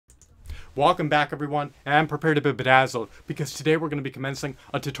Welcome back everyone, and I'm prepared to be bedazzled because today we're going to be commencing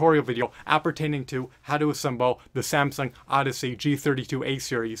a tutorial video appertaining to how to assemble the Samsung Odyssey G32A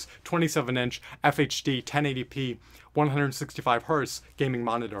series 27-inch FHD 1080p 165Hz gaming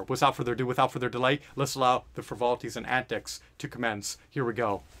monitor. Without further delay, let's allow the frivolities and antics to commence. Here we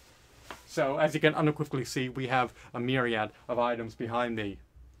go. So as you can unequivocally see, we have a myriad of items behind me.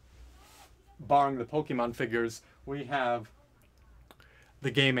 Barring the Pokemon figures, we have the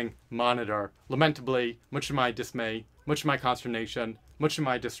gaming monitor. Lamentably, much of my dismay, much of my consternation, much of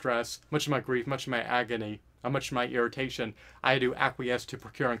my distress, much of my grief, much of my agony, and much of my irritation, I had to acquiesce to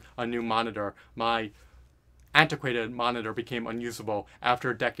procuring a new monitor. My antiquated monitor became unusable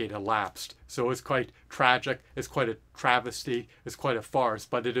after a decade elapsed. So it's quite tragic, it's quite a travesty, it's quite a farce,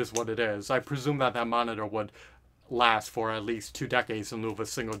 but it is what it is. I presume that monitor would last for at least 2 decades in lieu of a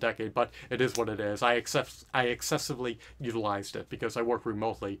single decade, but it is what it is. I excessively utilized it because I work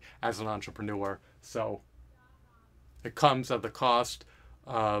remotely as an entrepreneur, so it comes at the cost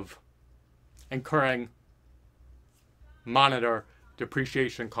of incurring monitor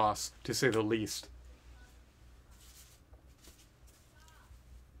depreciation costs, to say the least.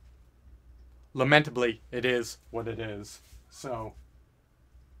 Lamentably, it is what it is, so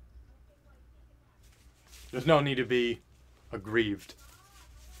there's no need to be aggrieved.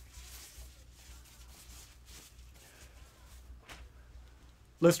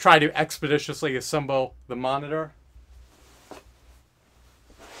 Let's try to expeditiously assemble the monitor.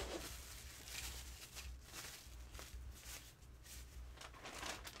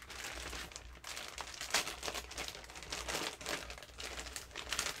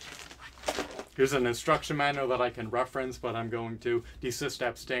 Here's an instruction manual that I can reference, but I'm going to desist,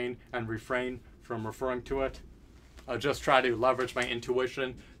 abstain, and refrain from referring to it. I'll just try to leverage my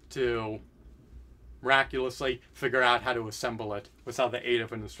intuition to miraculously figure out how to assemble it without the aid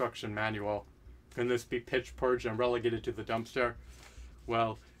of an instruction manual. Can this be pitch purged and relegated to the dumpster?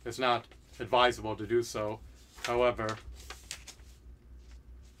 Well, it's not advisable to do so. However,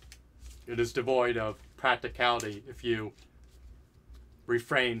 it is devoid of practicality if you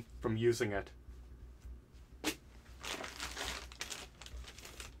refrain from using it.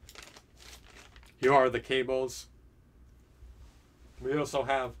 Here are the cables. We also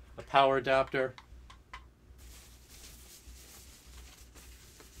have a power adapter.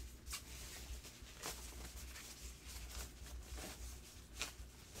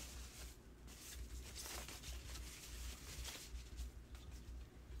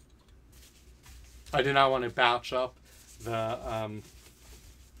 I do not want to batch up the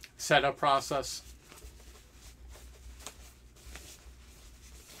setup process.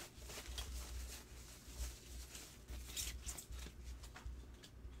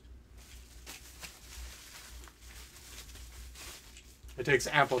 It takes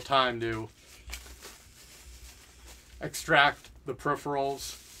ample time to extract the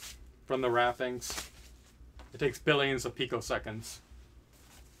peripherals from the wrappings. It takes billions of picoseconds.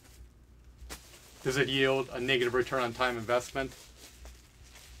 Does it yield a negative return on time investment?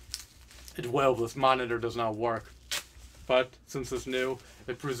 It will. This monitor does not work. But since it's new,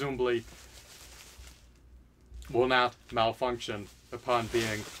 it presumably will not malfunction upon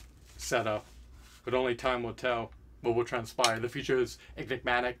being set up. But only time will tell what will transpire. The future is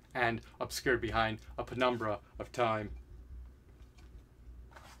enigmatic and obscured behind a penumbra of time.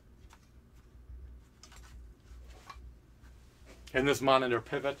 Can this monitor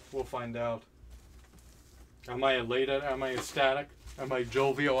pivot? We'll find out. Am I elated? Am I ecstatic? Am I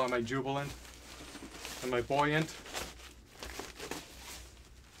jovial? Am I jubilant? Am I buoyant?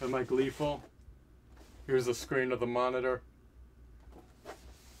 Am I gleeful? Here's the screen of the monitor.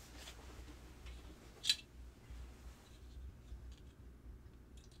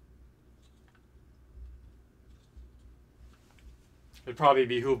 It'd probably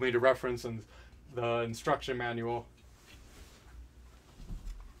behoove me to reference in the instruction manual.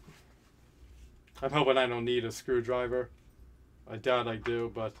 I'm hoping I don't need a screwdriver. I doubt I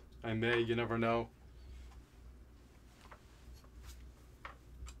do, but I may. You never know.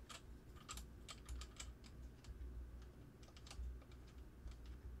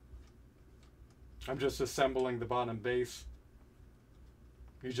 I'm just assembling the bottom base.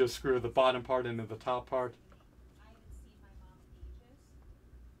 You just screw the bottom part into the top part.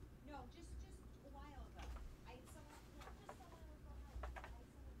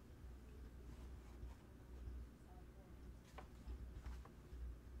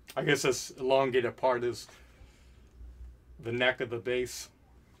 I guess this elongated part is the neck of the base.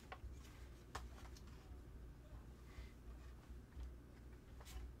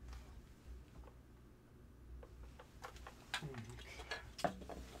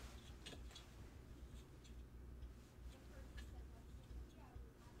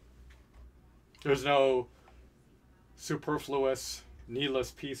 There's no superfluous,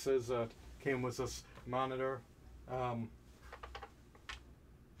 needless pieces that came with this monitor.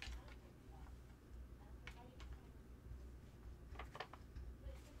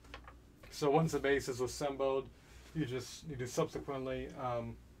 So once the base is assembled, you just need to subsequently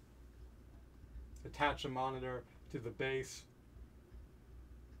attach a monitor to the base.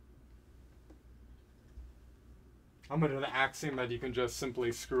 I'm under the axiom that you can just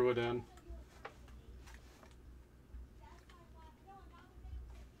simply screw it in.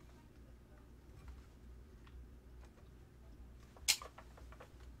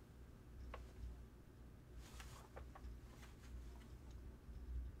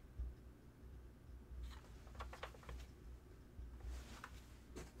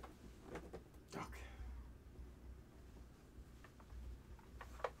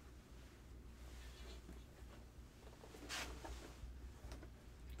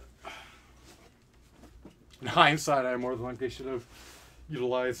 In hindsight, I more than likely should have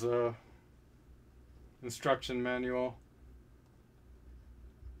utilized a instruction manual.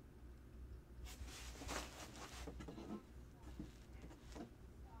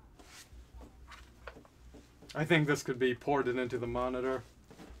 I think this could be ported into the monitor.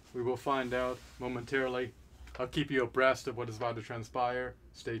 We will find out momentarily. I'll keep you abreast of what is about to transpire.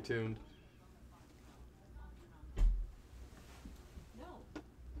 Stay tuned.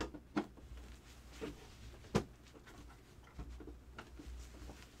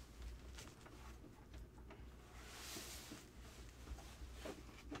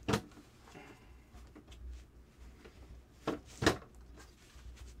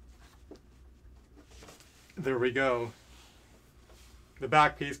 There we go. The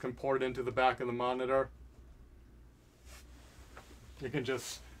back piece can port into the back of the monitor. It can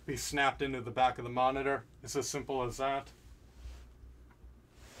just be snapped into the back of the monitor. It's as simple as that.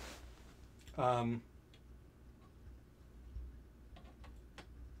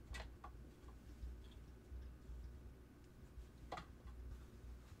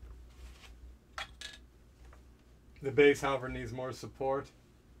 The base, however, needs more support.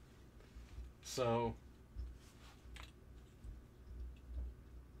 So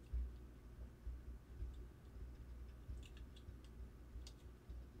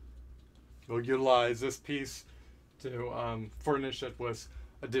we'll utilize this piece to furnish it with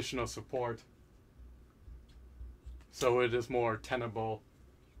additional support, so it is more tenable,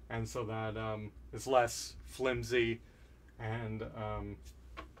 and so that it's less flimsy and a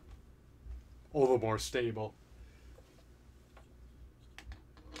little more stable.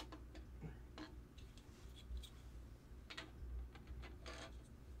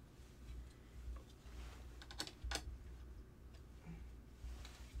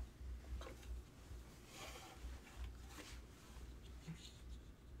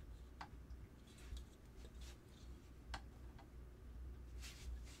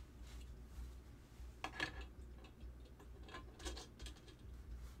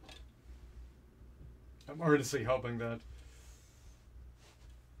 I'm earnestly hoping that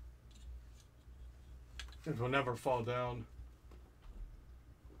it will never fall down.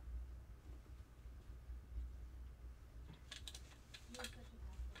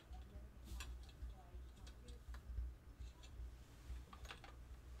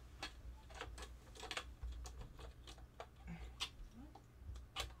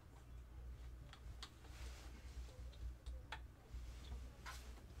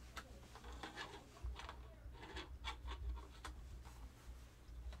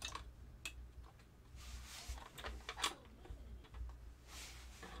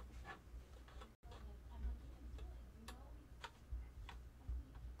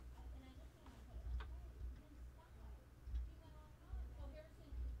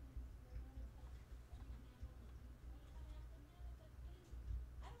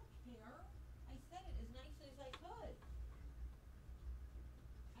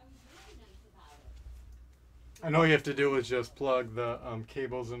 And all you have to do is just plug the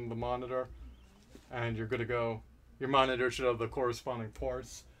cables in the monitor, and you're good to go. Your monitor should have the corresponding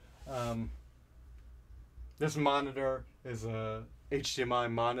ports. This monitor is a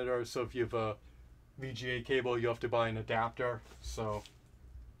HDMI monitor, so if you have a VGA cable, you have to buy an adapter. So,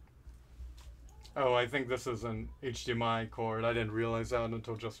 oh, I think this is an HDMI cord. I didn't realize that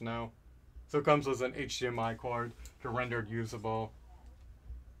until just now. So it comes with an HDMI cord to render it usable,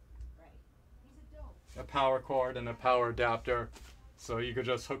 a power cord, and a power adapter. So you could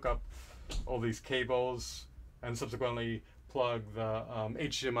just hook up all these cables and subsequently plug the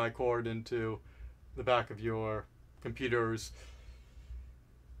HDMI cord into the back of your computer's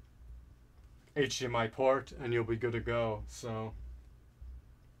HDMI port, and you'll be good to go. So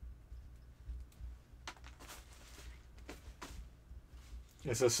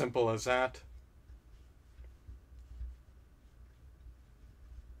It's as simple as that.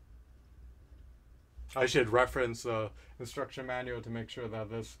 I should reference the instruction manual to make sure that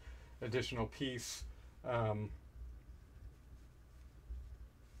this additional piece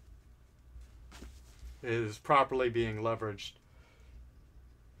is properly being leveraged.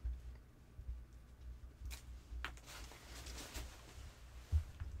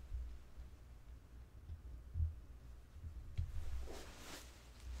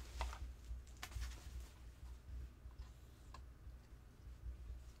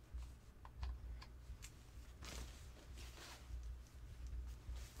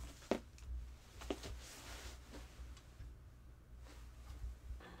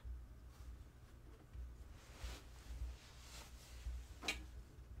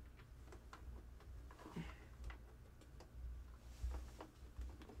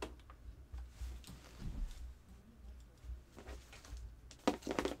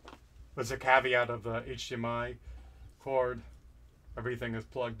 There's a caveat of the HDMI cord. Everything is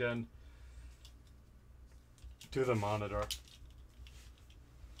plugged in to the monitor.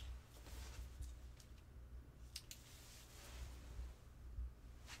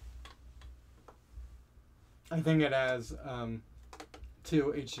 I think it has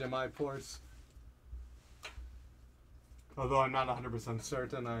 2 HDMI ports. Although I'm not 100%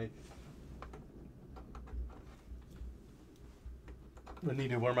 certain, I would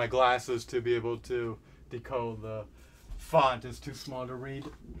need to wear my glasses to be able to decode. The font is too small to read.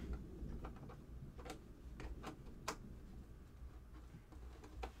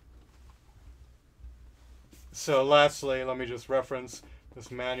 So lastly, let me just reference this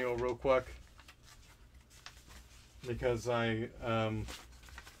manual real quick, because I'm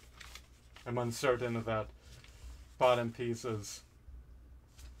uncertain if that bottom piece is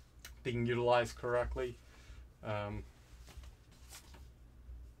being utilized correctly.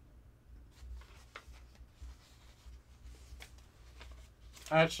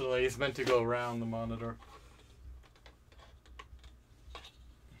 Actually, it's meant to go around the monitor.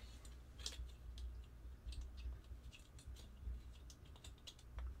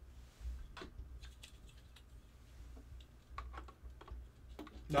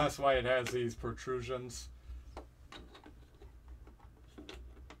 That's why it has these protrusions.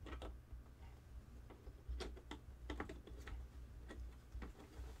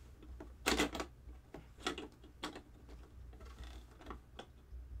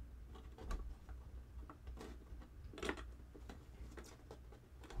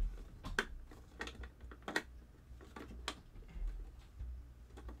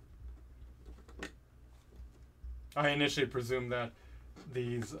 I initially presumed that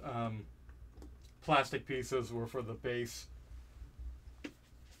these plastic pieces were for the base.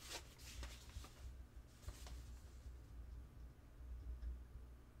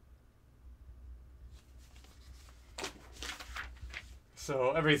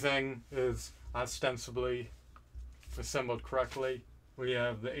 So everything is ostensibly assembled correctly. We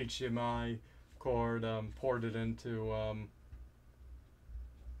have the HDMI cord ported into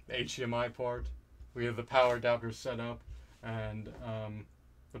the HDMI port. We have the power adapter set up, and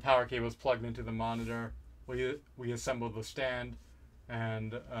the power cable is plugged into the monitor. We assembled the stand,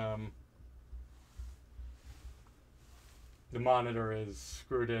 and the monitor is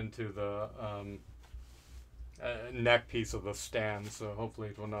screwed into the neck piece of the stand, so hopefully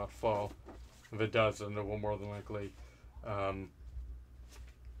it will not fall. If it does, then it will more than likely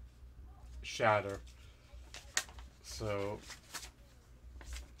shatter. So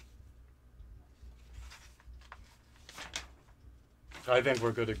I think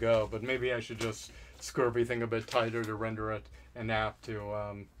we're good to go, but maybe I should just screw everything a bit tighter to render it inapt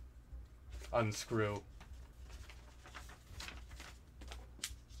to unscrew.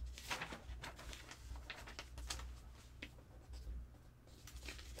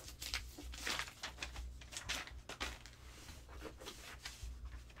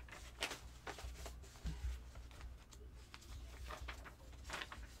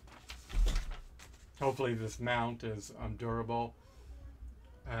 Hopefully this mount is durable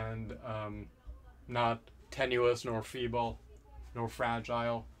and not tenuous, nor feeble, nor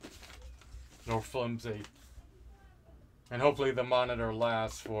fragile, nor flimsy. And hopefully the monitor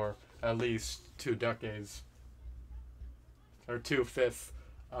lasts for at least 2 decades, or 2/5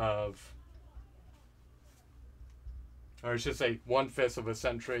 of, or I should say 1/5 of a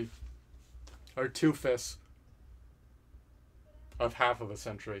century, or 2/5 of half of a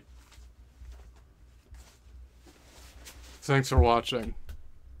century. Thanks for watching.